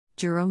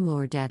Jerome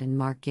Lourdet and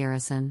Mark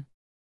Garrison.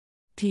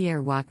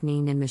 Pierre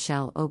Wachnine and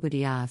Michelle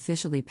Obadia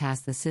officially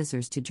passed the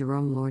scissors to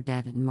Jerome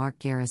Lourdet and Mark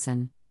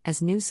Garrison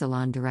as new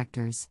salon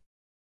directors.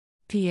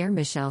 Pierre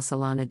Michel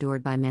Salon,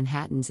 adored by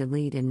Manhattan's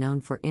elite and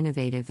known for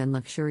innovative and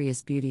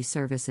luxurious beauty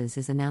services,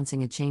 is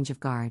announcing a change of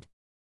guard.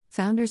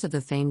 Founders of the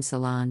famed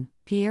salon,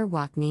 Pierre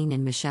Wachnine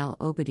and Michelle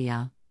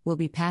Obadia, will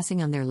be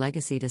passing on their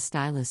legacy to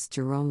stylists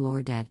Jerome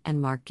Lourdet and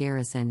Mark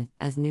Garrison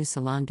as new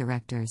salon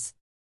directors.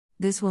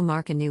 This will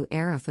mark a new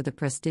era for the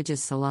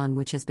prestigious salon,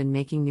 which has been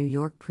making New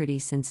York pretty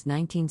since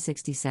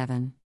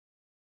 1967.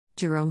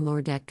 Jerome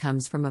Lourdet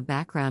comes from a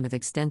background of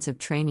extensive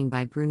training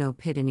by Bruno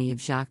Pitani of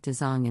Jacques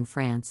Dezong in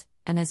France,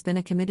 and has been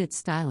a committed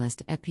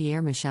stylist at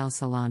Pierre Michel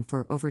Salon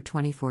for over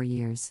 24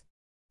 years.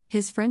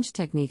 His French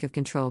technique of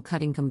control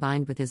cutting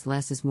combined with his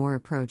less is more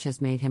approach has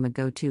made him a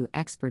go-to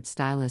expert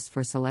stylist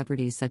for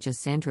celebrities such as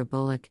Sandra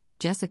Bullock,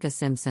 Jessica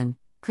Simpson,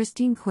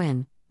 Christine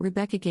Quinn,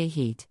 Rebecca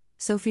Gay-Heat,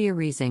 Sophia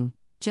Reising,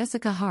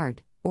 Jessica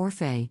Hart,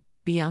 Orfeh,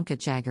 Bianca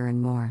Jagger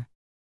and more.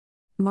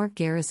 Mark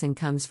Garrison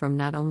comes from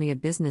not only a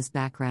business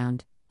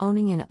background,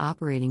 owning and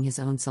operating his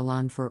own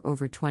salon for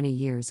over 20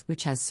 years,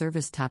 which has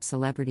serviced top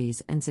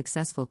celebrities and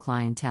successful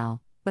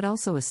clientele, but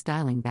also a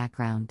styling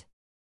background.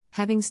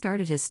 Having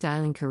started his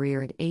styling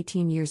career at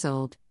 18 years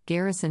old,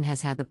 Garrison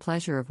has had the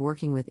pleasure of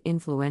working with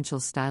influential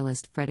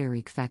stylist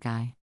Frédéric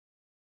Fekkai.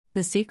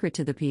 The secret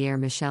to the Pierre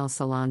Michel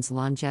Salon's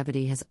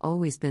longevity has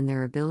always been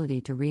their ability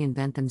to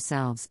reinvent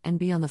themselves and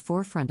be on the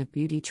forefront of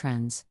beauty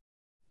trends.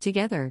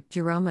 Together,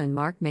 Jerome and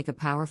Mark make a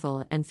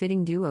powerful and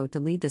fitting duo to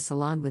lead the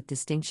salon with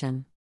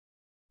distinction.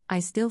 I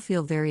still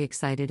feel very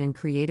excited and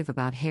creative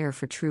about hair,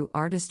 for true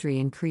artistry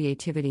and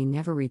creativity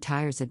never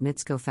retires,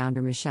 admits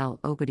co-founder Michelle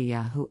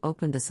Obadia, who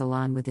opened the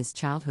salon with his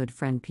childhood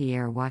friend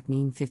Pierre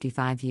Wachnine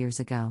 55 years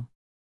ago.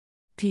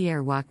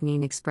 Pierre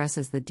Wachnine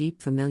expresses the deep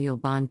familial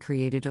bond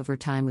created over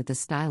time with the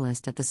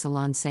stylist at the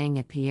salon, saying,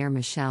 "At Pierre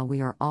Michel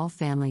we are all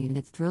family, and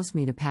it thrills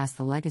me to pass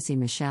the legacy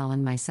Michelle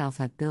and myself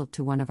have built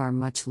to one of our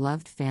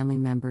much-loved family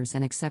members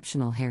and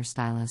exceptional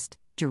hairstylist,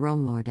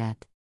 Jerome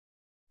Lourdet."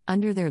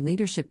 Under their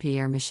leadership,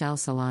 Pierre Michel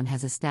Salon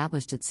has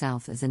established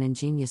itself as an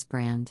ingenious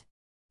brand.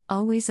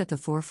 Always at the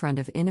forefront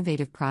of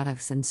innovative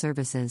products and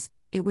services,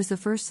 it was the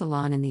first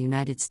salon in the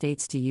United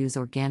States to use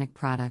organic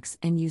products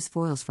and use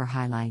foils for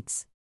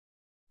highlights.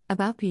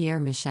 About Pierre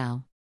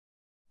Michel.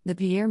 The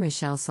Pierre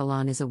Michel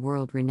Salon is a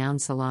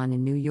world-renowned salon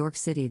in New York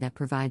City that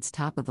provides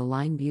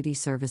top-of-the-line beauty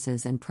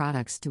services and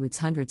products to its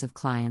hundreds of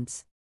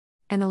clients.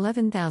 An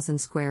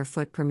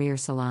 11,000-square-foot premier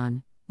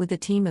salon, with a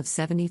team of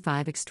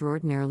 75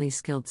 extraordinarily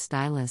skilled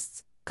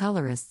stylists,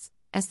 colorists,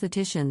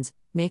 estheticians,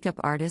 makeup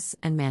artists,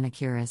 and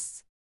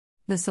manicurists.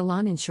 The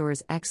salon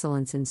ensures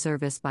excellence in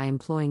service by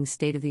employing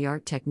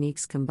state-of-the-art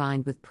techniques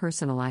combined with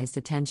personalized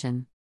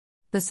attention.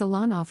 The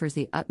salon offers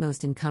the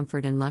utmost in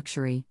comfort and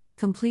luxury,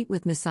 complete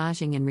with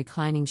massaging and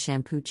reclining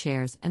shampoo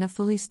chairs and a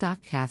fully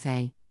stocked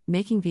cafe,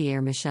 making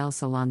Pierre Michel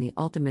Salon the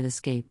ultimate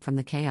escape from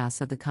the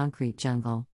chaos of the concrete jungle.